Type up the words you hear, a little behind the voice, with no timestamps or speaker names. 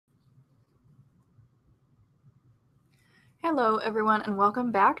Hello, everyone, and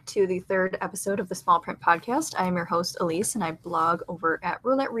welcome back to the third episode of the Small Print Podcast. I am your host, Elise, and I blog over at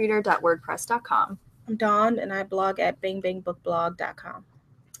roulettereader.wordpress.com. I'm Dawn, and I blog at bangbangbookblog.com.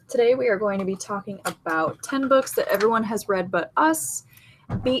 Today, we are going to be talking about 10 books that everyone has read but us,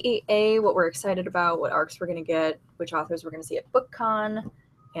 BEA, what we're excited about, what arcs we're going to get, which authors we're going to see at BookCon,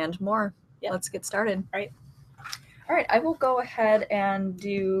 and more. Yeah. Let's get started. All right, I will go ahead and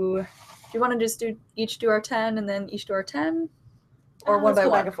do you want to just each do our 10 and then each do our 10? Or one by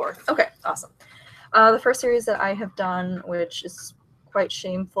one? Back and forth. Okay, awesome. The first series that I have done, which is quite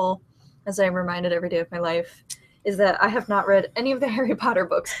shameful, as I am reminded every day of my life, is that I have not read any of the Harry Potter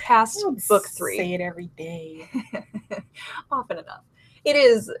books past book 3. Say it every day. Often enough. It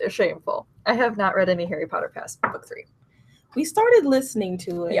is shameful. I have not read any Harry Potter past book 3. We started listening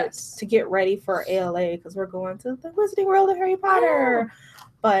to it Yes. to get ready for ALA because we're going to the Wizarding World of Harry Potter.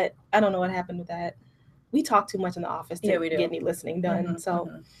 But I don't know what happened with that. We talk too much in the office to get any listening done.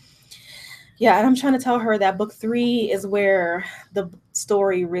 Yeah, and I'm trying to tell her that book 3 is where the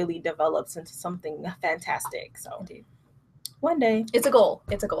story really develops into something fantastic. So Indeed. One day. It's a goal.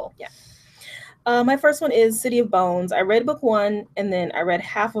 Yeah. My first one is City of Bones. I read book 1 and then I read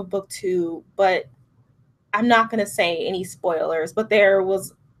half of book 2, but I'm not going to say any spoilers, but there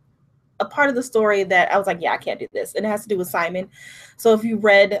was a part of the story that I was like, yeah, I can't do this. And it has to do with Simon. So if you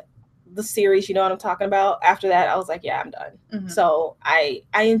read the series, you know what I'm talking about. After that, I was like, yeah, I'm done. Mm-hmm. So I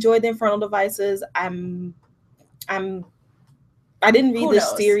enjoyed the Infernal Devices. I didn't read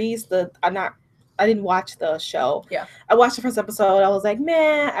the series. I didn't watch the show. Yeah. I watched the first episode. I was like,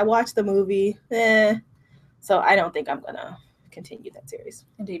 man, I watched the movie. So I don't think I'm gonna continue that series.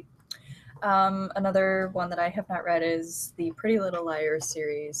 Indeed. Another one that I have not read is the Pretty Little Liars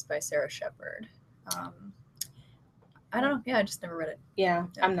series by Sarah Shepard. I don't know. Yeah, I just never read it. Yeah.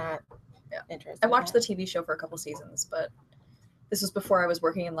 I'm not interested. I watched the TV show for a couple seasons, but this was before I was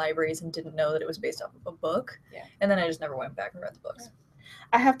working in libraries and didn't know that it was based off of a book. Yeah. And then I just never went back and read the books.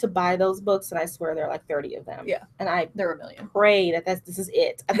 I have to buy those books, and I swear there are like 30 of them. Yeah. And there are a million. Pray that this is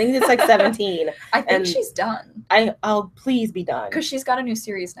it. I think it's like 17. I think she's done. I'll please be done. Because she's got a new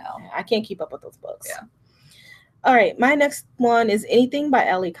series now. I can't keep up with those books. Yeah. All right. My next one is Anything by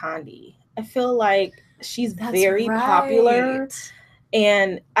Ellie Condi. I feel like she's very popular.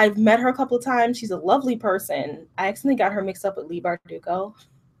 And I've met her a couple of times. She's a lovely person. I accidentally got her mixed up with Leigh Bardugo.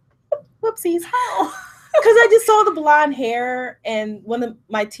 Whoopsies. How? Because I just saw the blonde hair, and one of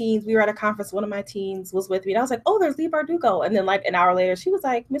my teens, we were at a conference, one of my teens was with me, and I was like, oh, there's Leigh Bardugo. And then like an hour later, she was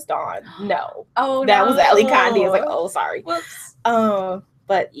like, Miss Dawn. No. Oh, that was Ellie Condi. I was like, oh, sorry. Whoops.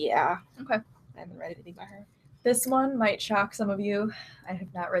 But yeah. Okay. I haven't read anything by her. This one might shock some of you. I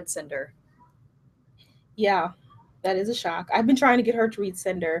have not read Cinder. Yeah. That is a shock. I've been trying to get her to read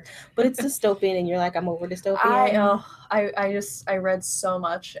Cinder, but it's dystopian, and you're like, I'm over dystopian. I read so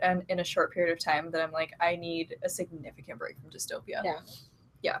much and in a short period of time that I'm like, I need a significant break from dystopia.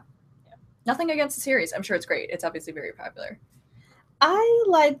 Yeah. Nothing against the series. I'm sure it's great. It's obviously very popular. I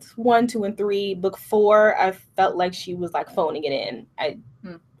liked 1, 2, and 3. Book 4, I felt like she was like phoning it in.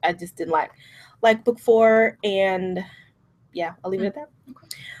 I just didn't like book 4, and yeah, I'll leave it at that. Okay.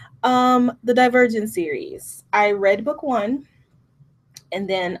 The Divergent series. I read book 1, and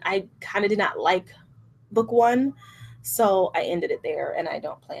then I kind of did not like book 1, so I ended it there, and I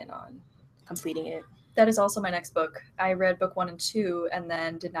don't plan on completing it. That is also my next book. I read book 1 and 2, and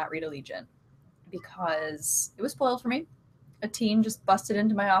then did not read Allegiant because it was spoiled for me. A teen just busted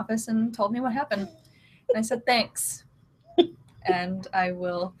into my office and told me what happened, and I said thanks. And I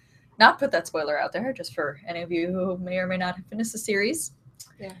will not put that spoiler out there, just for any of you who may or may not have finished the series.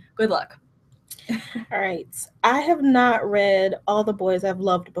 Yeah. Good luck. All right. I have not read All the Boys I've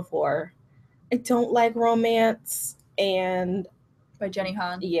Loved Before. I don't like romance, and by Jenny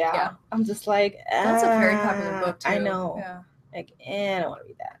Han. Yeah. I'm just like, that's a very popular book too. I know. Yeah. Like, I don't want to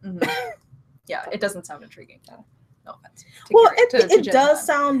read that. Mm-hmm. Yeah, it doesn't sound intriguing. No offense. Well, it does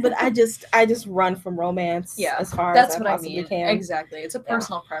sound, but I just run from romance. Yeah, as far that's as what I possibly can. Exactly. It's a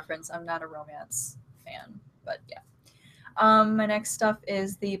personal preference. I'm not a romance fan, but yeah. My next stuff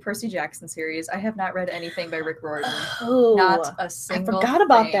is the Percy Jackson series. I have not read anything by Rick Riordan. Not a single I forgot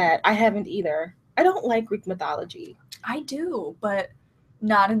about that. I haven't either. I don't like Greek mythology. I do, but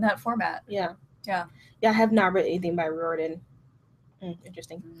not in that format. Yeah. Yeah. Yeah, I have not read anything by Riordan.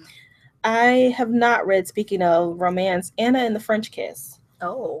 Interesting. I have not read, speaking of romance, Anna and the French Kiss.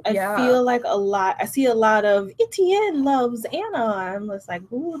 Oh, I feel like I see a lot of Etienne loves Anna. I'm just like,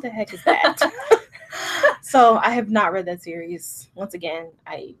 who the heck is that? So I have not read that series. Once again,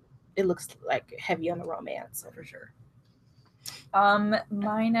 it looks like heavy on the romance. For sure.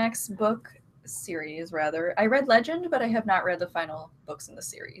 My next book series, rather. I read Legend, but I have not read the final books in the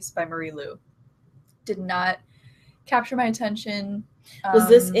series by Marie Lu. Did not capture my attention. Was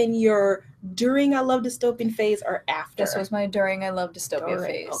this in your during I Love Dystopian phase or after? This was my during I Love Dystopia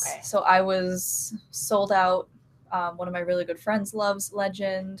phase. Okay. So I was sold out. One of my really good friends loves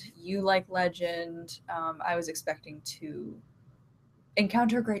Legend. You like Legend. I was expecting to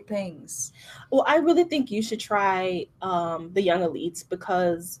encounter great things. Well, I really think you should try The Young Elites,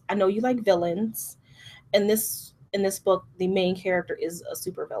 because I know you like villains. In this book, the main character is a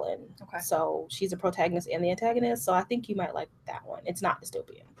supervillain. Okay. So she's a protagonist and the antagonist. So I think you might like that one. It's not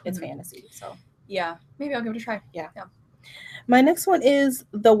dystopian. It's fantasy. So yeah, maybe I'll give it a try. Yeah. My next one is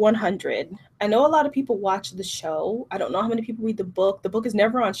The 100. I know a lot of people watch the show. I don't know how many people read the book. The book is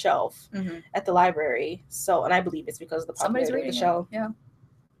never on shelf at the library. So, and I believe it's because of the popularity of the show. Yeah.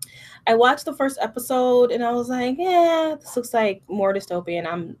 I watched the first episode and I was like, yeah, this looks like more dystopian.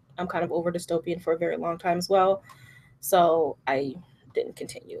 I'm kind of over dystopian for a very long time as well. So I didn't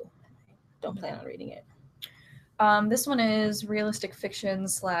continue. Don't plan on reading it. This one is realistic fiction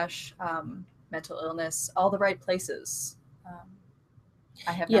 / mental illness, All the Right Places.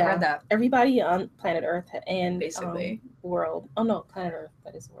 I have not read that. Everybody on planet Earth and basically world. Oh no, planet Earth.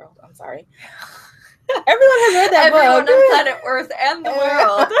 That is the world. I'm sorry. Everyone has read that Everyone book. on planet Earth and the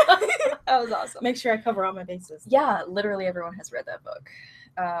world. That was awesome. Make sure I cover all my bases. Yeah, literally everyone has read that book.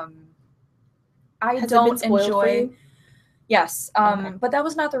 I don't enjoy. Yes, Okay. but that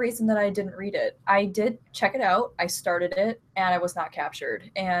was not the reason that I didn't read it. I did check it out. I started it, and I was not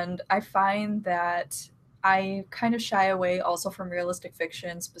captured. And I find that I kind of shy away also from realistic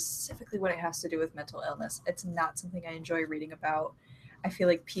fiction, specifically when it has to do with mental illness. It's not something I enjoy reading about. I feel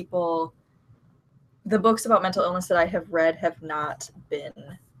like the books about mental illness that I have read have not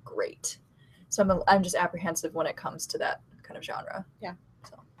been great. So I'm just apprehensive when it comes to that kind of genre. Yeah.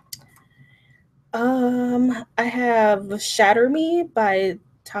 So. I have Shatter Me by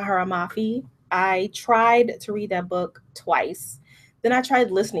Tahara Mafi. I tried to read that book twice. Then I tried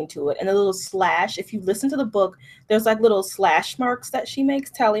listening to it, and a little slash. If you listen to the book, there's like little slash marks that she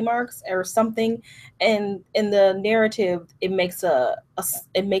makes, tally marks or something, and in the narrative, it makes a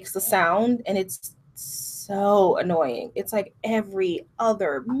sound, and it's so annoying. It's like every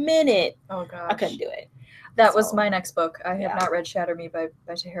other minute. Oh gosh, I couldn't do it. That was my next book. I have not read Shatter Me by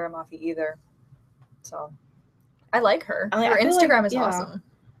Tahara Mafi either. So I like her. Her Instagram is awesome.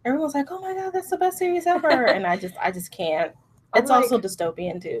 Everyone's like, "Oh my god, that's the best series ever," and I just can't. It's also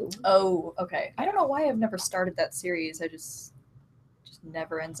dystopian too. Oh, okay. I don't know why I've never started that series. I just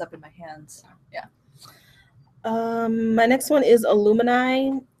never ends up in my hands. Yeah. My next one is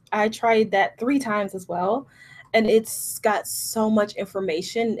Illumini. I tried that 3 times as well, and it's got so much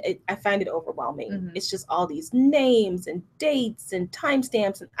information. I find it overwhelming. It's just all these names and dates and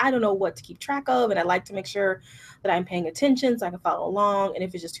timestamps, and I don't know what to keep track of. And I like to make sure that I'm paying attention so I can follow along. And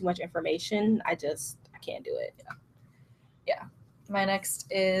if it's just too much information, I can't do it. Yeah. My next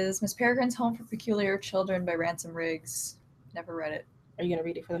is Miss Peregrine's Home for Peculiar Children by Ransom Riggs. Never read it. Are you going to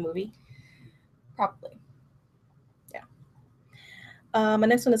read it for the movie? Probably. Yeah. My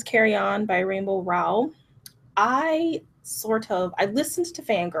next one is Carry On by Rainbow Rowell. I listened to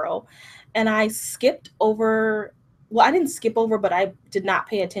Fangirl, and I skipped over. Well, I didn't skip over, but I did not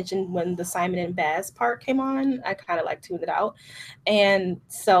pay attention when the Simon and Baz part came on. I kind of like tuned it out. And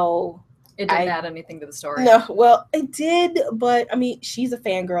so it didn't add anything to the story. No, well, it did, but I mean, she's a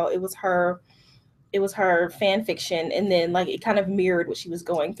fangirl. It was her fan fiction, and then like it kind of mirrored what she was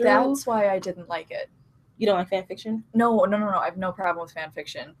going through. That's why I didn't like it. You don't like fan fiction? No. I have no problem with fan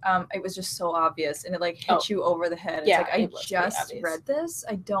fiction. It was just so obvious, and it like hit you over the head. It's like I just read this.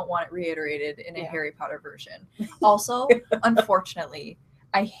 I don't want it reiterated in a Harry Potter version. Also, unfortunately,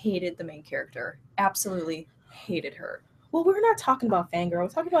 I hated the main character. Absolutely hated her. Well, we're not talking about Fangirl. We're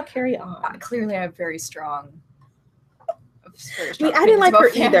talking about Carry On. Clearly, I have very strong. I mean, I didn't like her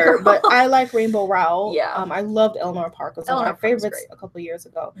either, but I like Rainbow Rowell. Yeah. I loved Eleanor Park. It was one of my favorites a couple of years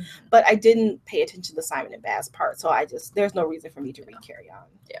ago. But I didn't pay attention to the Simon and Baz part, so there's no reason for me to read Carry On.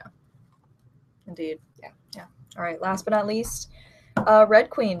 Yeah. Indeed. Yeah. All right. Last but not least, Red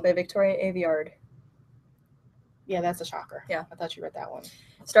Queen by Victoria Aveyard. Yeah, that's a shocker. Yeah. I thought you read that one.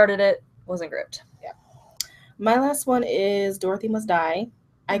 Started it, wasn't gripped. Yeah. My last one is Dorothy Must Die.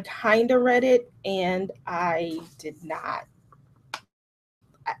 I kind of read it, and I did not.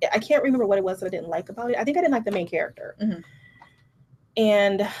 I can't remember what it was that I didn't like about it. I think I didn't like the main character.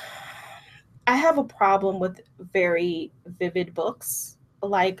 And I have a problem with very vivid books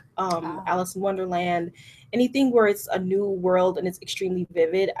like Alice in Wonderland. Anything where it's a new world and it's extremely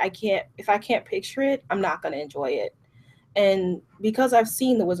vivid, if I can't picture it, I'm not going to enjoy it. And because I've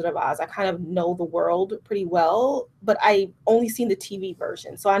seen The Wizard of Oz, I kind of know the world pretty well, but I only seen the TV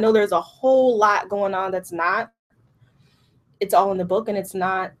version. So I know there's a whole lot going on that's not. It's all in the book and it's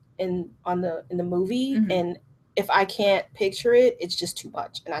not in the movie. Mhm. And if I can't picture it, it's just too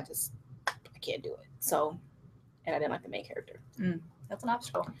much. And I can't do it. So, and I didn't like the main character. That's an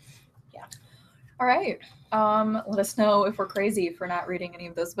obstacle. Yeah. All right. Let us know if we're crazy for not reading any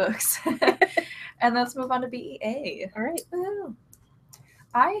of those books. And let's move on to BEA. All right. Woo.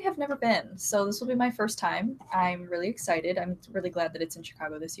 I have never been, so this will be my first time. I'm really excited. I'm really glad that it's in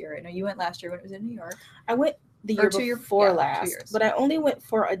Chicago this year. I know you went last year when it was in New York. I went the Or year 2 year- before yeah, 2 last, years. but I only went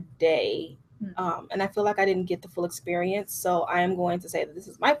for a day. Hmm. And I feel like I didn't get the full experience. So I am going to say that this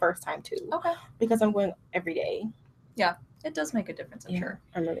is my first time too, Okay. because I'm going every day. It does make a difference, I'm sure.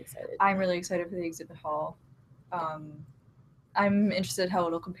 I'm really excited. I'm really excited for the exhibit hall. I'm interested how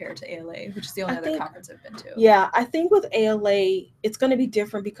it'll compare to ALA, which is the only other conference I've been to. Yeah, I think with ALA, it's going to be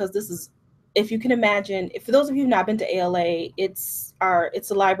different because this is, if you can imagine, if for those of you who've not been to ALA, it's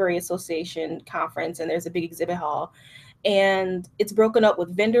a library association conference, and there's a big exhibit hall, and it's broken up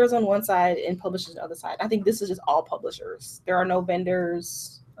with vendors on one side and publishers on the other side. I think this is just all publishers. There are no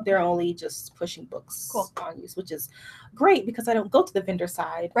vendors. They're only just pushing books on use, which is great because I don't go to the vendor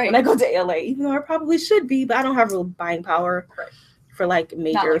side when I go to ALA, even though I probably should be, but I don't have real buying power for like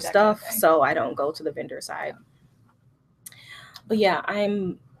major stuff, kind of so I don't go to the vendor side. Yeah. But yeah,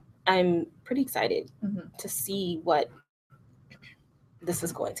 I'm pretty excited to see what this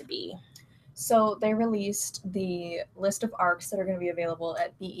is going to be. So they released the list of ARCs that are going to be available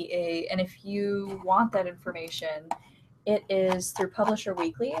at BEA, and if you want that information, it is through Publishers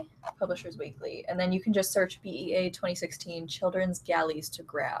Weekly, and then you can just search BEA 2016 Children's Galleys to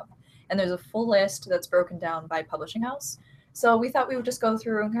grab. And there's a full list that's broken down by publishing house. So we thought we would just go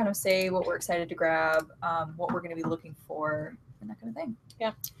through and kind of say what we're excited to grab, what we're going to be looking for, and that kind of thing.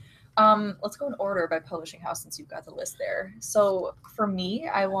 Yeah. Let's go in order by publishing house since you've got the list there. So for me,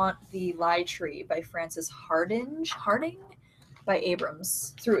 I want the Lie Tree by Frances Harding by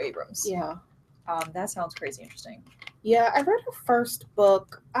Abrams, through Abrams. Yeah. That sounds crazy interesting. Yeah, I read her first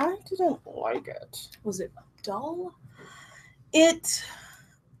book. I didn't like it. Was it dull?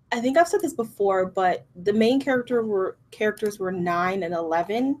 I think I've said this before, but the main characters were 9 and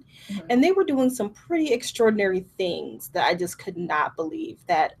 11, and they were doing some pretty extraordinary things that I just could not believe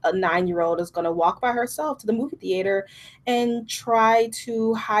that a 9-year-old is going to walk by herself to the movie theater and try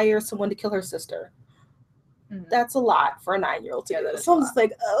to hire someone to kill her sister. That's a lot for a 9-year-old to do. So I'm just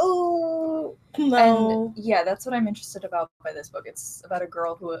like, oh, no. And yeah, that's what I'm interested about by this book. It's about a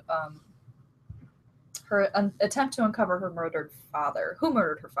girl who, her attempt to uncover who murdered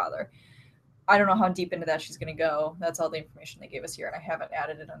her father. I don't know how deep into that she's going to go. That's all the information they gave us here, and I haven't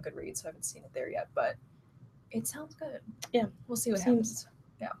added it on Goodreads, so I haven't seen it there yet, but it sounds good. Yeah. We'll see what happens.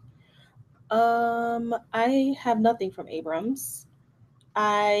 Yeah. I have nothing from Abrams.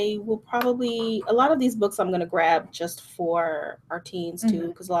 I will probably, a lot of these books I'm going to grab just for our teens too,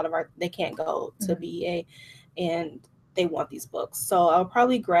 because a lot of they can't go to BEA and they want these books. So I'll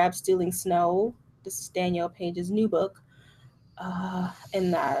probably grab Stealing Snow. This is Danielle Page's new book.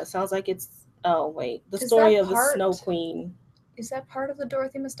 And that sounds like it's, The Story of the Snow Queen. Is that part of the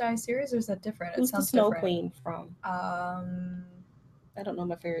Dorothy Must Die series, or is that different? Who's the Snow Queen from? I don't know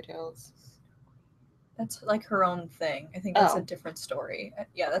my fairy tales. That's like her own thing. I think that's a different story.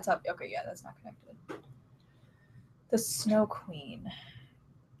 Yeah, that's up. Okay, yeah, that's not connected. The Snow Queen.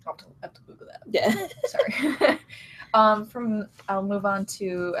 I'll have to Google that. Yeah. Sorry. I'll move on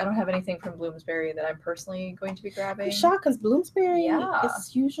to, I don't have anything from Bloomsbury that I'm personally going to be grabbing. I'm shocked because Bloomsbury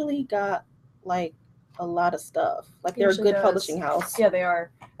is usually got like a lot of stuff. Like they're a good publishing house. Yeah, they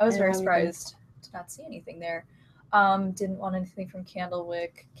are. I was very surprised to not see anything there. Didn't want anything from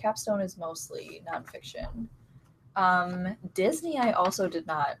Candlewick. Capstone is mostly nonfiction. Disney, I also did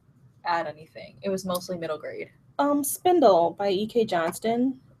not add anything. It was mostly middle grade. Spindle by E.K.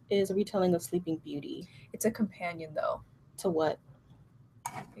 Johnston is a retelling of Sleeping Beauty. It's a companion, though. To what?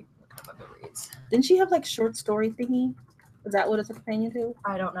 Look up on Goodreads. Didn't she have like short story thingy? Is that what it's a companion to?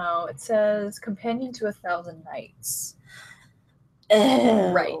 I don't know. It says companion to 1,000 Nights.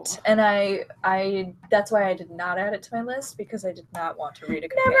 Oh. Right. And I that's why I did not add it to my list, because I did not want to read a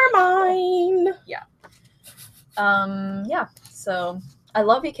companion. Never mind. Yeah. Yeah. So I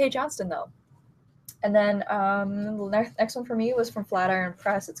love E.K. Johnston though. And then the next one for me was from Flatiron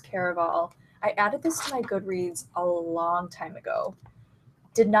Press. It's Caraval. I added this to my Goodreads a long time ago.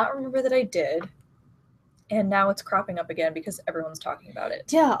 Did not remember that I did. And now it's cropping up again because everyone's talking about it.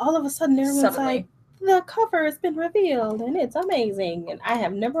 Yeah, all of a sudden everyone's like, the cover has been revealed and it's amazing. And I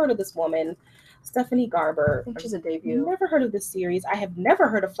have never heard of this woman. Stephanie Garber. I think she's a debut. Never heard of this series. I have never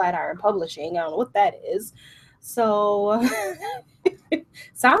heard of Flatiron Publishing. I don't know what that is. So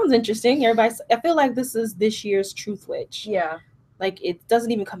sounds interesting. Everybody, I feel like this is this year's Truth Witch. Yeah. Like it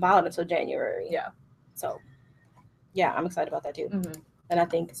doesn't even come out until January. Yeah. So yeah, I'm excited about that too. Mm-hmm. And I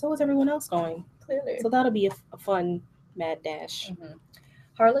think so is everyone else going. Clearly. So that'll be a fun mad dash. Mm-hmm.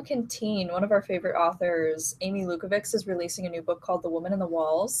 Harlequin Teen, one of our favorite authors, Amy Lukovics, is releasing a new book called The Woman in the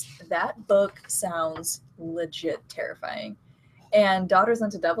Walls. That book sounds legit terrifying. And Daughters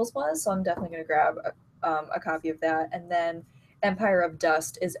Unto Devils was, so I'm definitely going to grab a copy of that. And then Empire of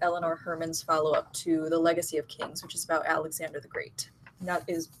Dust is Eleanor Herman's follow-up to The Legacy of Kings, which is about Alexander the Great. And that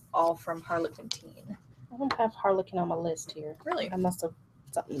is all from Harlequin Teen. I don't have Harlequin on my list here. Really?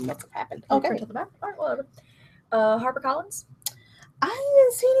 Something must have happened. Okay. To the back. All right, whatever. HarperCollins? I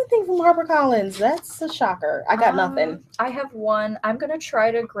didn't see anything from HarperCollins. That's a shocker. I got nothing. I have one. I'm going to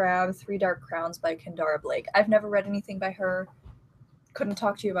try to grab Three Dark Crowns by Kendara Blake. I've never read anything by her. Couldn't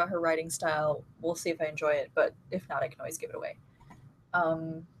talk to you about her writing style. We'll see if I enjoy it, but if not, I can always give it away.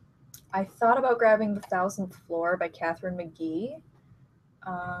 I thought about grabbing The Thousandth Floor by Catherine McGee,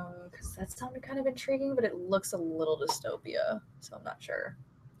 because that sounded kind of intriguing, but it looks a little dystopia, so I'm not sure.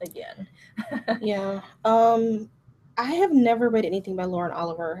 Again. Yeah. I have never read anything by Lauren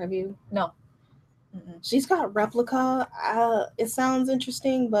Oliver. Have you? No. Mm-mm. She's got Replica. It sounds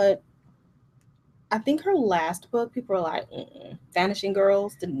interesting, but I think her last book, people are like, Vanishing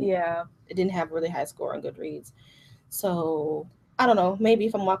Girls. It didn't have a really high score on Goodreads. So I don't know. Maybe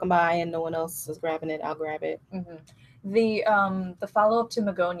if I'm walking by and no one else is grabbing it, I'll grab it. Mm-hmm. The follow-up to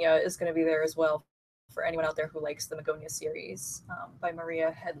Magonia is going to be there as well for anyone out there who likes the Magonia series by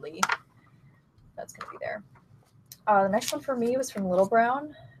Maria Headley. That's going to be there. The next one for me was from Little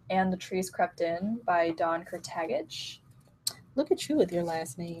Brown and The Trees Crept In by Dawn Kurtagich. Look at you with your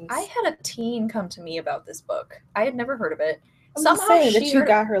last names. I had a teen come to me about this book. I had never heard of it. I'm just saying that you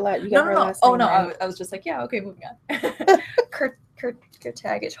got her last name. Oh, no. Right? I was just like, yeah, okay, moving on.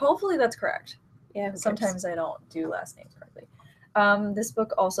 Kurtagich. Hopefully that's correct. Yeah. Sometimes I don't do last names correctly. This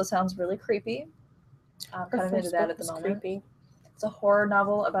book also sounds really creepy. I'm kind of into that at the moment. Creepy. It's a horror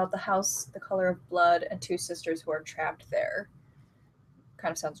novel about the house, The Color of Blood, and two sisters who are trapped there.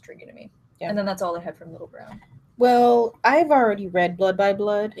 Kind of sounds intriguing to me. Yeah. And then that's all I had from Little Brown. Well, I've already read Blood by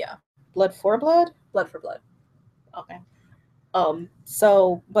Blood. Yeah. Blood for Blood? Blood for Blood. Okay.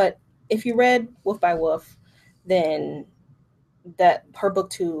 So, but if you read Wolf by Wolf, then that her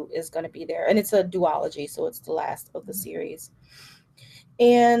book 2 is going to be there. And it's a duology, so it's the last of the series.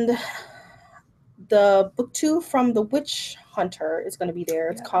 And the book 2 from The Witch Hunter is going to be there.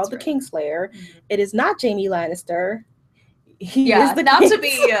 It's called The Kingslayer. Mm-hmm. It is not Jaime Lannister. He is the not to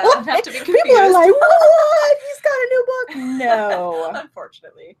be confused. People are like, what? He's got a new book. No,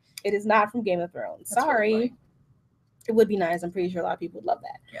 unfortunately, it is not from Game of Thrones. That's Sorry. Really it would be nice. I'm pretty sure a lot of people would love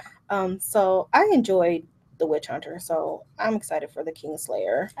that. Yeah. So I enjoyed The Witch Hunter, so I'm excited for The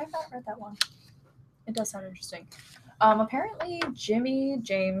Kingslayer. I've not read that one. It does sound interesting. Apparently, Jimmy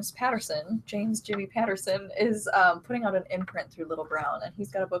Patterson is putting out an imprint through Little Brown, and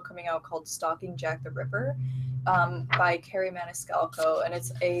he's got a book coming out called Stalking Jack the Ripper by Carrie Maniscalco, and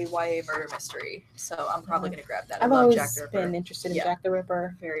it's a YA murder mystery. So I'm probably going to grab that. I've always Jack the Ripper. Been interested in Jack the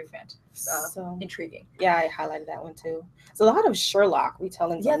Ripper. Very intriguing. Yeah, I highlighted that one too. There's a lot of Sherlock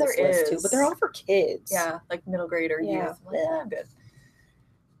retellings on this list too, but they're all for kids. Yeah, like middle grade or youth. Like, I'm good.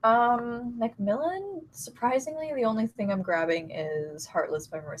 Macmillan, surprisingly, the only thing I'm grabbing is Heartless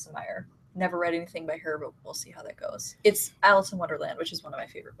by Marissa Meyer. Never read anything by her, but we'll see how that goes. It's Alice in Wonderland, which is one of my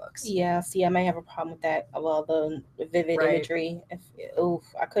favorite books. Yeah, see, I may have a problem with that. Well, the vivid imagery.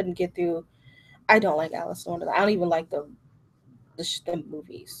 I couldn't get through. I don't like Alice in Wonderland. I don't even like the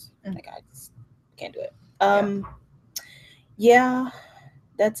movies. Mm-hmm. Like, I just can't do it. Yeah,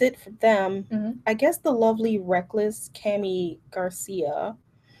 that's it for them. Mm-hmm. I guess the lovely, reckless Cami Garcia.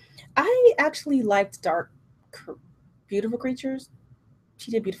 I actually liked Beautiful Creatures.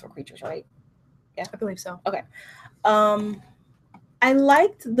 She did Beautiful Creatures, right? Yeah, I believe so. Okay. I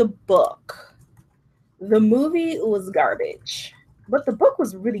liked the book. The movie was garbage, but the book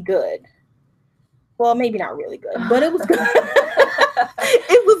was really good. Well, maybe not really good, but it was good.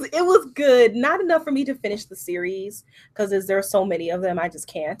 It was good. Not enough for me to finish the series because there are so many of them. I just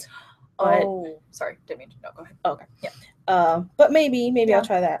can't. But, sorry, didn't mean to. No, go ahead. Okay. Yeah. But maybe I'll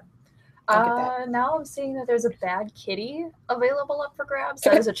try that. Now I'm seeing that there's a Bad Kitty available up for grabs.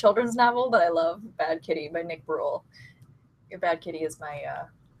 That is a children's novel, but I love Bad Kitty by Nick Bruhl. Your Bad Kitty is my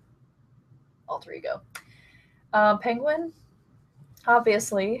alter ego. Penguin.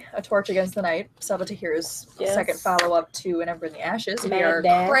 Obviously, A Torch Against the Night, Sabaa Tahir's Yes. second follow-up to An Ember in the Ashes. Mad we are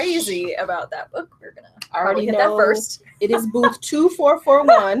Dash. crazy about that book. We're gonna I probably already hit know that first. It is booth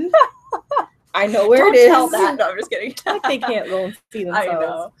 2441. I know where Don't it is. tell that. No, I'm just kidding. Like they can't go and see I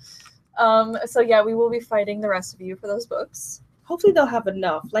themselves. know. So yeah, we will be fighting the rest of you for those books. Hopefully they'll have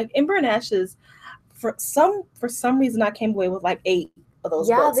enough. Like Ember and Ashes, for some reason I came away with like 8 of those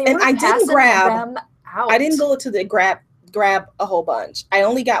books. They And were I didn't passing grab them out. I didn't go to the grab a whole bunch. I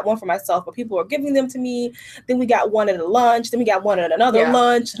only got one for myself, but people were giving them to me. Then we got one at a lunch. Then we got one at another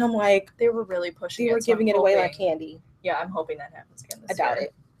lunch. And I'm like, they were really pushing they were it. So giving it away like candy. Yeah, I'm hoping that happens again this I doubt year.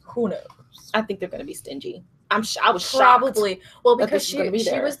 it. Who knows? I think they're going to be stingy. I was shocked. Probably. Well, that because this was gonna be she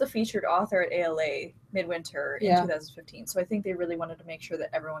there. was the featured author at ALA Midwinter in 2015. So I think they really wanted to make sure that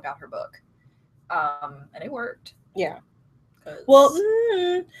everyone got her book. And it worked. Yeah. Well,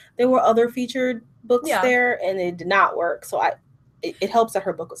 there were other featured books there, and it did not work. So it helps that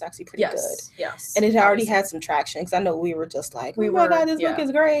her book was actually pretty good. Yes. And it already had some traction because I know we were just like, oh my God, this book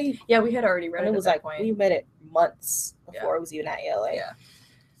is great. Yeah, we had already read it. And it was like, we read it months before it was even at ALA. Yeah.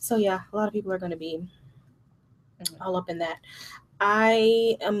 So yeah, a lot of people are going to be all up in that.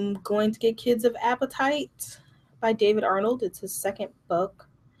 I am going to get Kids of Appetite by David Arnold. It's his second book.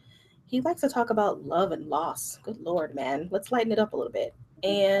 He likes to talk about love and loss. Good Lord, man. Let's lighten it up a little bit.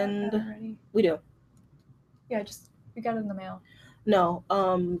 And we do. Yeah, we got it in the mail. No,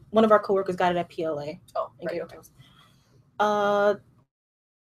 one of our coworkers got it at PLA. Oh, right, okay.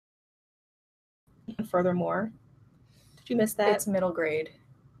 And Furthermore. Did you miss that? It's middle grade.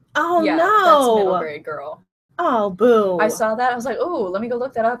 Oh, yeah, no. That's middle grade, girl. Oh, boo. I saw that. I was like, oh, let me go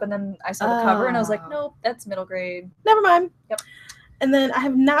look that up. And then I saw the cover and I was like, nope, that's middle grade. Never mind. Yep. And then I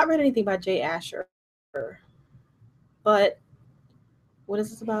have not read anything by Jay Asher. But what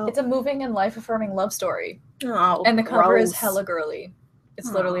is this about? It's a moving and life-affirming love story. Oh, and the cover is hella girly.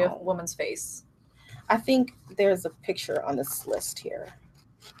 It's literally a woman's face. I think there's a picture on this list here.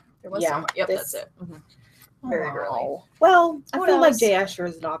 There was someone. Yep, that's it. Mm-hmm. Very girly. Well, I feel like Jay Asher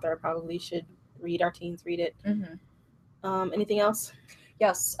is an author. I probably should read. Our teens read it. Mm-hmm. Anything else?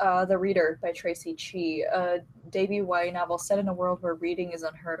 Yes, The Reader by Tracy Chee, a debut YA novel set in a world where reading is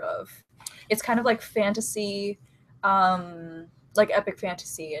unheard of. It's kind of like fantasy, like epic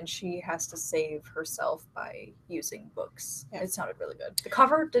fantasy, and she has to save herself by using books. Yeah. It sounded really good. The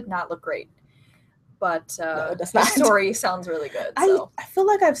cover did not look great, but no, the story sounds really good. So. I feel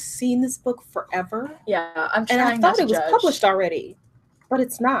like I've seen this book forever. Yeah, I'm trying. And I thought it was published already, but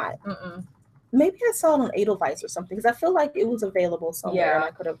it's not. Mm-mm. Maybe I saw it on Edelweiss or something because I feel like it was available somewhere and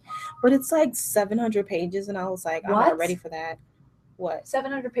I could have. But it's like 700 pages, and I was like, I'm not ready for that. What?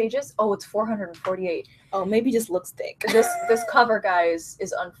 700 pages? Oh, it's 448. Oh, maybe it just looks thick. This cover, guys,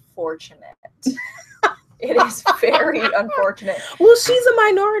 is unfortunate. It is very unfortunate. Well, she's a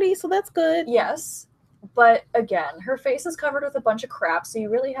minority, so that's good. Yes, but again, her face is covered with a bunch of crap, so you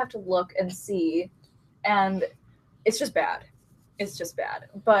really have to look and see, and it's just bad. It's just bad.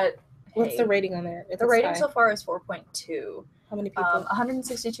 But what's the rating on there? The rating so far is 4.2. How many people?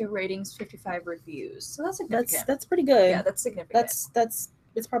 162 ratings, 55 reviews. So that's significant. That's pretty good. Yeah, that's significant.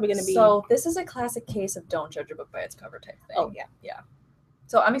 It's probably going to be. So this is a classic case of don't judge a book by its cover type thing. Oh yeah, yeah.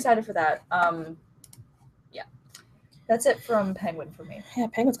 So I'm excited for that. Yeah, that's it from Penguin for me. Yeah,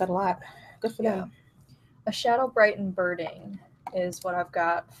 Penguin's got a lot. Good for them. A Shadow Bright and Birding is what I've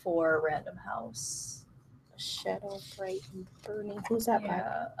got for Random House. Shadow Bright and Burning. Who's that by?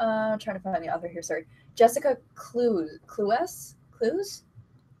 I'm trying to find the author here. Sorry, Jessica Clues.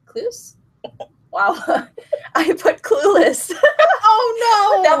 Wow, I put Clueless.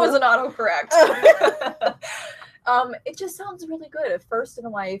 Oh no, that was an autocorrect. It just sounds really good. A first in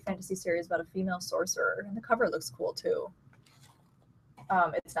a YA fantasy series about a female sorcerer, and the cover looks cool too.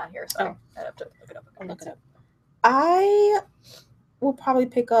 It's not here, so I'd have to look it up. I'll look it up. I will probably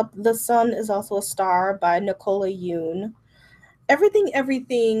pick up The Sun is Also a Star by Nicola Yoon.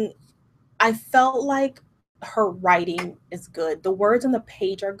 Everything, I felt like her writing is good. The words on the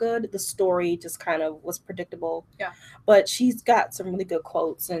page are good. The story just kind of was predictable. Yeah. But she's got some really good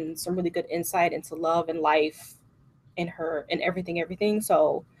quotes and some really good insight into love and life in her and everything.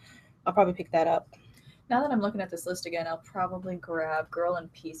 So I'll probably pick that up. Now that I'm looking at this list again, I'll probably grab Girl in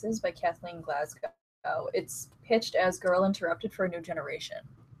Pieces by Kathleen Glasgow. It's pitched as Girl Interrupted for a New Generation.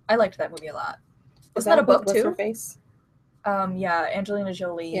 I liked that movie a lot. Wasn't that a book too? What's her face? Yeah, Angelina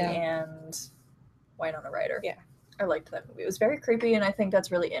Jolie and Winona Ryder. Yeah. I liked that movie. It was very creepy, and I think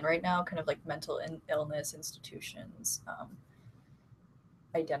that's really in right now, kind of like mental illness, institutions,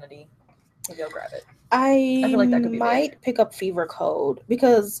 identity. maybe I'll grab it. I feel like that could be might pick up Fever Code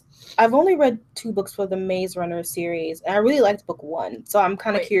because I've only read 2 books for the Maze Runner series, and I really liked book 1. So I'm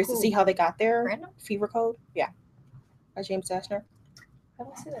kind of Wait, curious to who? see how they got there. Random? Fever Code, yeah, by James Dashner. I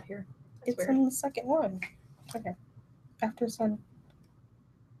don't see that here. That's It's weird. in the second one. Okay, After Sun.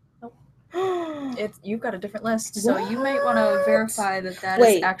 Nope. It's You've got a different list, so you might want to verify that is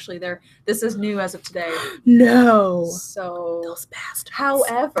Wait. actually there. This is new as of today. No. So, Those bastards.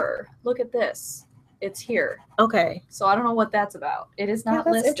 however, look at this. It's here. Okay. So I don't know what that's about. It is not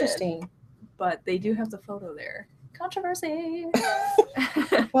that's listed, interesting. but they do have the photo there. Controversy.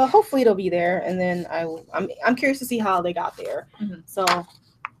 Well, hopefully it'll be there, and then I'm curious to see how they got there. Mhm. So,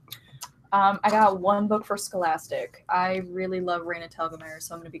 I got 1 book for Scholastic. I really love Raina Telgemeier,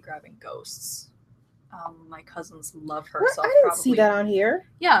 so I'm going to be grabbing Ghosts. My cousins love her, so I I'll didn't probably see that on here.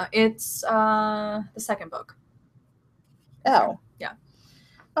 Yeah, it's the second book. Oh. Yeah.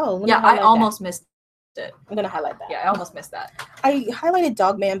 Oh, let me Yeah, I highlight that. almost missed it. I'm gonna highlight that. Yeah, I almost missed that. I highlighted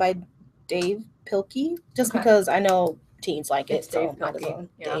Dogman by Dave Pilkey just Okay. because I know teens like It's it. So Dave might as Pilkey, well.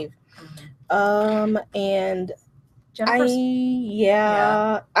 yeah. Dave. Mhm. And Jennifer's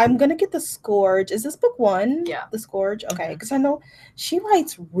I'm gonna get the Scourge. Is this book 1? Yeah. The Scourge. Okay, Mhm. because I know she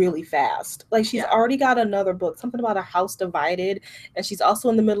writes really fast. Like she's Yeah. already got another book, something about a house divided, and she's also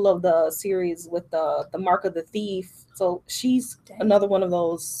in the middle of the series with the Mark of the Thief. So she's Dang. another one of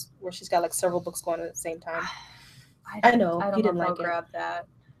those where she's got like several books going at the same time. I know don't you know didn't if I'll like it. grab that.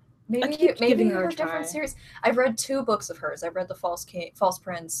 I keep Maybe giving her a different try. series. I've read 2 books of hers. I've read The False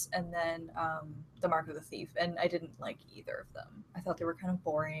Prince and then The Mark of the Thief, and I didn't like either of them. I thought they were kind of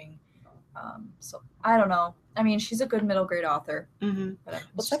boring. So I don't know. I mean, she's a good middle grade author. Mm-hmm. But Well,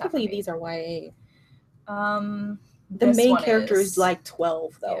 it's just not for technically me. these are YA. The The main character is like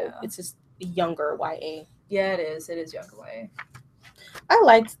 12 though. Yeah. It's just younger YA. Yeah, it is. It is younger YA. I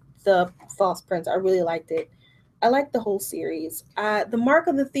liked The False Prince. I really liked it. I liked the whole series. The Mark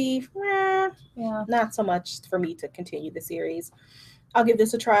of the Thief, Yeah. not so much for me to continue the series. I'll give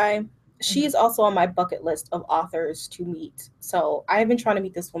this a try. She's also on my bucket list of authors to meet. So I've been trying to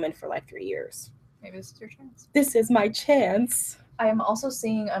meet this woman for like 3 years. Maybe this is your chance. This is my chance. I am also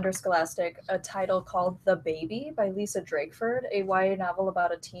seeing under Scholastic a title called The Baby by Lisa Drakeford, a YA novel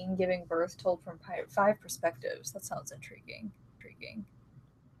about a teen giving birth told from 5 perspectives. That sounds intriguing.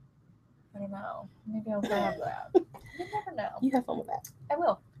 I don't know. Maybe I'll grab that. You never know. You have fun with that. I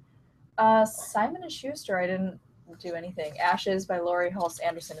will. Simon & Schuster, I didn't do anything. Ashes by Laurie Halse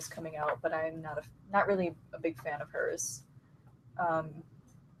Anderson is coming out, but I'm not really a big fan of hers.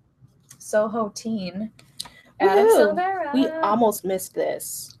 Soho Teen, Adam Silvera. We almost missed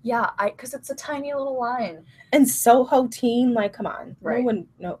this. Yeah, because it's a tiny little line. And Soho Teen, like, come on. Right.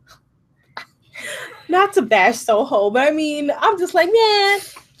 No. Not to bash Soho, but I mean, I'm just like, man,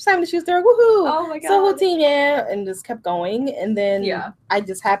 Simon & Schuster, woohoo! Oh my god. Soho Teen, yeah, and just kept going. And then Yeah. I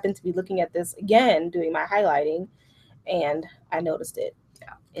just happened to be looking at this again, doing my highlighting, and I noticed it.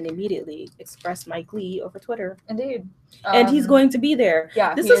 Yeah. And immediately expressed my glee over Twitter. Indeed. And he's going to be there.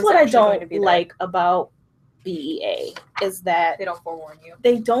 Yeah. This is what I don't like about BEA, is that they don't forewarn you.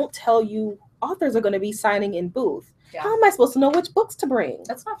 They don't tell you authors are going to be signing in booth. Yeah. How am I supposed to know which books to bring?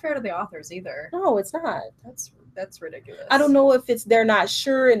 That's not fair to the authors either. No, it's not. That's ridiculous. I don't know if they're not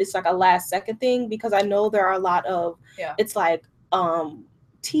sure and it's like a last second thing, because I know there are a lot of it's like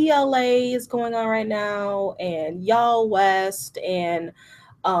TLA is going on right now, and Y'all West, and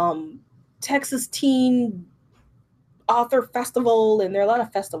Texas Teen Author Festival, and there are a lot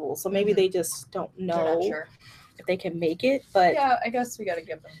of festivals, so maybe they just don't know if they can make it. But yeah, I guess we got to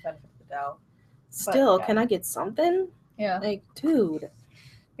give them the benefit of the doubt. Still, can I get something? Yeah. Like, dude.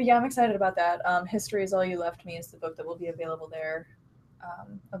 But yeah, I'm excited about that. History is All You Left Me is the book that will be available there,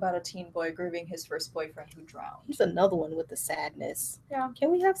 about a teen boy grieving his first boyfriend who drowned. He's another one with the sadness. Yeah.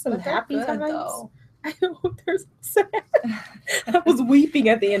 Can we have some happy times? Though. I know, there's sad. I was weeping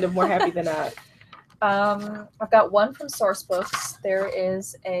at the end of More Happy Than Not. I've got one from Source Books. There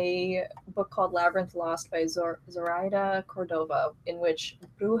is a book called Labyrinth Lost by Zoraida Cordova, in which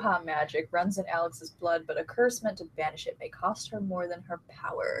Bruja magic runs in Alex's blood, but a curse meant to banish it may cost her more than her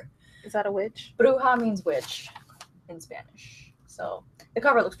power. Is that a witch? Bruja means witch in Spanish. So the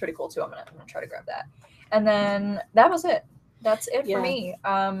cover looks pretty cool too. I'm gonna try to grab that. And then that was it. That's it for me.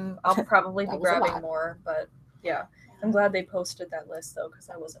 I'll probably be grabbing more, but yeah. I'm glad they posted that list though, because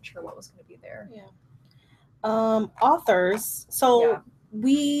I wasn't sure what was going to be there. Yeah. Authors. So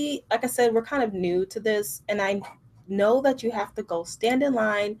we, like I said, we're kind of new to this, and I know that you have to go stand in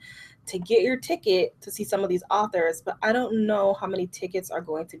line to get your ticket to see some of these authors, but I don't know how many tickets are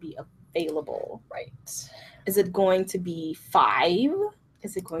going to be available. Right. Is it going to be 5?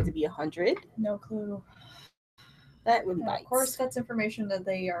 Is it going to be 100? No clue. That would And bites. of course, that's information that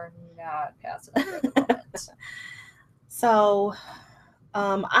they are not passing over at the moment. So,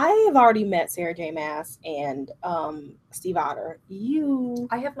 I have already met Sarah J. Maas and Steve Otter.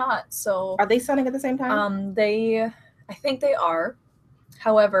 I have not. So Are they signing at the same time? I think they are.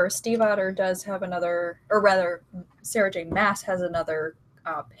 However, Steve Otter does have another, or rather, Sarah J. Maas has another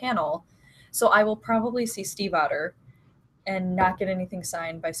panel. So I will probably see Steve Otter and not get anything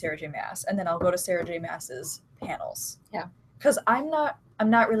signed by Sarah J. Maas, and then I'll go to Sarah J. Maas's panels. Yeah. Because I'm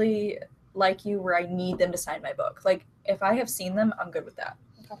not really like you where I need them to sign my book. Like if I have seen them, I'm good with that.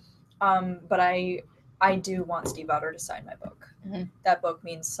 Okay. But I do want Steve Otter to sign my book. Mm-hmm. That book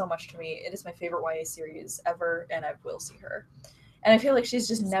means so much to me. It is my favorite YA series ever, and I will see her. And I feel like she's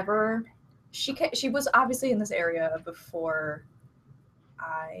just never. She was obviously in this area before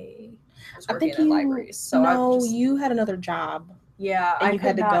I was working in libraries. So you had another job. Yeah, and I you could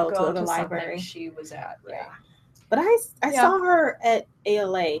had to not go to the something library she was at. Right? Yeah. But I saw her at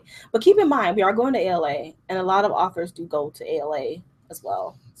ALA. But keep in mind, we are going to ALA, and a lot of authors do go to ALA as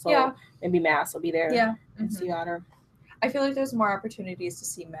well. So maybe Maas will be there. Yeah. And Steve Otter. I feel like there's more opportunities to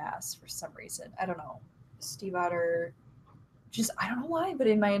see Maas for some reason. I don't know. Steve Otter, just I don't know why, but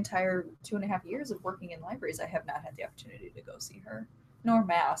in my entire 2.5 years of working in libraries, I have not had the opportunity to go see her, nor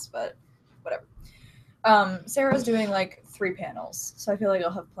Maas, but whatever. Sarah's doing like 3 panels, so I feel like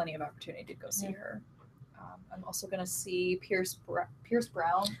I'll have plenty of opportunity to go see her. I'm also gonna see Pierce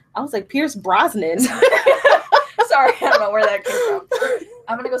Brown. I was like Pierce Brosnan. Sorry, I don't know where that came from.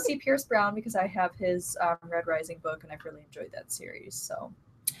 I'm gonna go see Pierce Brown because I have his Red Rising book, and I've really enjoyed that series. So,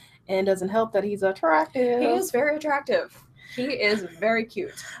 and it doesn't help that he's attractive. He is very attractive. He is very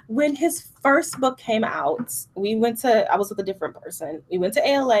cute. When his first book came out, I was with a different person. We went to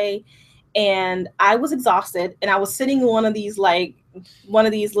ALA, and I was exhausted, and I was sitting in one of these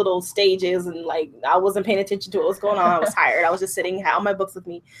little stages, and like I wasn't paying attention to what was going on. I was tired. I was just sitting, had all my books with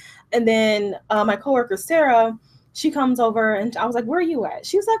me. And then my coworker Sarah, she comes over, and I was like, "Where are you at?"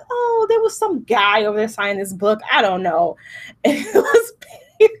 She was like, "Oh, there was some guy over there signing this book. I don't know." And it was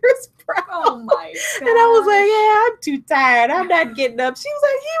Pierce Brown. Oh my god. And I was like, "Yeah, I'm too tired. I'm not getting up." She was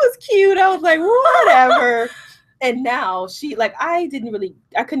like, "He was cute." I was like, "Whatever." And now I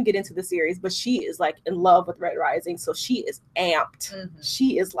couldn't get into the series, but she is like in love with Red Rising. So she is amped. Mm-hmm.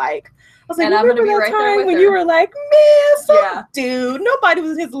 She is like, I was like, and remember that time when you were like, man, dude, nobody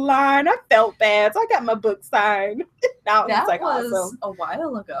was in his line. I felt bad. So I got my book signed. Now that it's like was awesome. A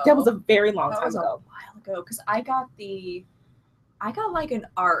while ago. That was a very long time ago. That was a while ago. Because I got like an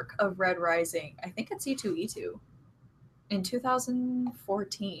arc of Red Rising, I think at C2E2 in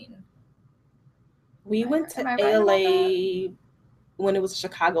 2014. We went to ALA when it was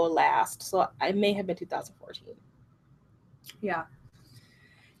Chicago last, so I may have been 2014. Yeah.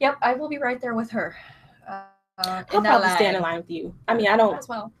 Yep, I will be right there with her. I'll probably stand in line with you. I mean, I don't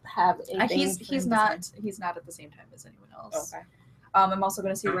have anything. He's not at the same time as anyone else. Okay. I'm also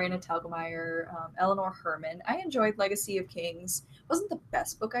going to see Raina Telgemeier, Eleanor Herman. I enjoyed Legacy of Kings. It wasn't the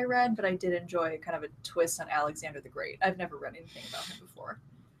best book I read, but I did enjoy kind of a twist on Alexander the Great. I've never read anything about him before.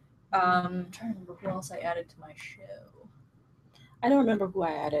 I'm trying to remember who else I added to my show. I don't remember who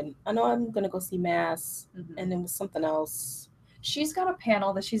I added. I know I'm going to go see Maas, and then with something else. She's got a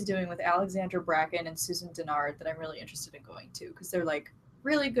panel that she's doing with Alexandra Bracken and Susan Dennard that I'm really interested in going to because they're like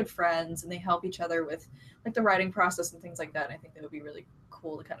really good friends and they help each other with like the writing process and things like that. And I think that would be really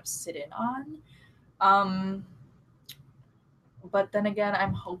cool to kind of sit in on. But then again,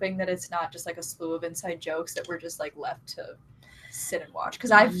 I'm hoping that it's not just like a slew of inside jokes that we're just like left to sit and watch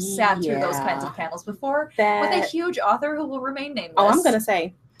because I've sat through those kinds of panels before with a huge author who will remain nameless. Oh, I'm gonna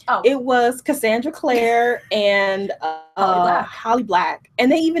say, it was Cassandra Clare and Holly Black,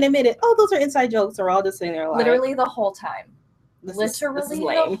 and they even admitted, "Oh, those are inside jokes." Or all just sitting there, like, literally the whole time, the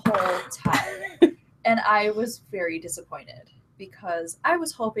whole time, and I was very disappointed because I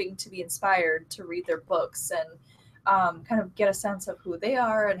was hoping to be inspired to read their books and kind of get a sense of who they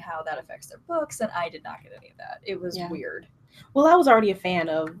are and how that affects their books, and I did not get any of that. It was weird. Well, I was already a fan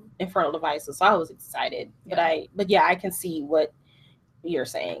of Infernal Devices, so I was excited. Yeah. But I can see what you're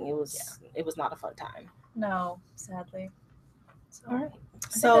saying. It was not a fun time. No, sadly. So, all right.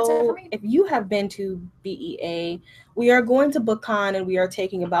 So if you have been to BEA, we are going to BookCon and we are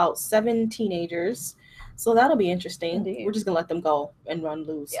taking about 7 teenagers. So that'll be interesting. Indeed. We're just going to let them go and run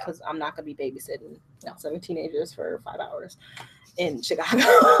loose because I'm not going to be babysitting 7 teenagers for 5 hours in Chicago.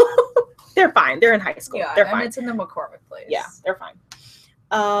 They're fine. They're in high school. Yeah, they're fine. It's in the McCormick place. Yeah, they're fine.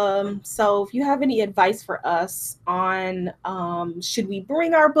 So if you have any advice for us on should we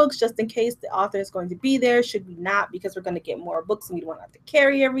bring our books just in case the author is going to be there? Should we not, because we're going to get more books and we don't want to have to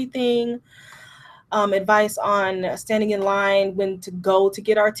carry everything? Advice on standing in line, when to go to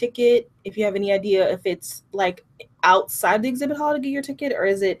get our ticket. If you have any idea if it's like outside the exhibit hall to get your ticket, or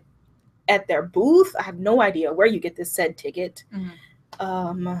is it at their booth? I have no idea where you get this said ticket.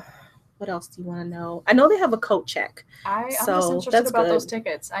 What else do you want to know? I know they have a coat check. I'm just So interested that's about good. those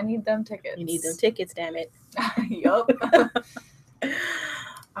tickets. I need them tickets. You need them tickets, damn it. Yup.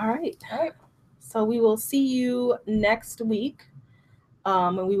 All right. All right. So we will see you next week.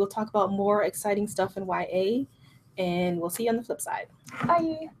 And we will talk about more exciting stuff in YA. And we'll see you on the flip side.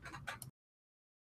 Bye.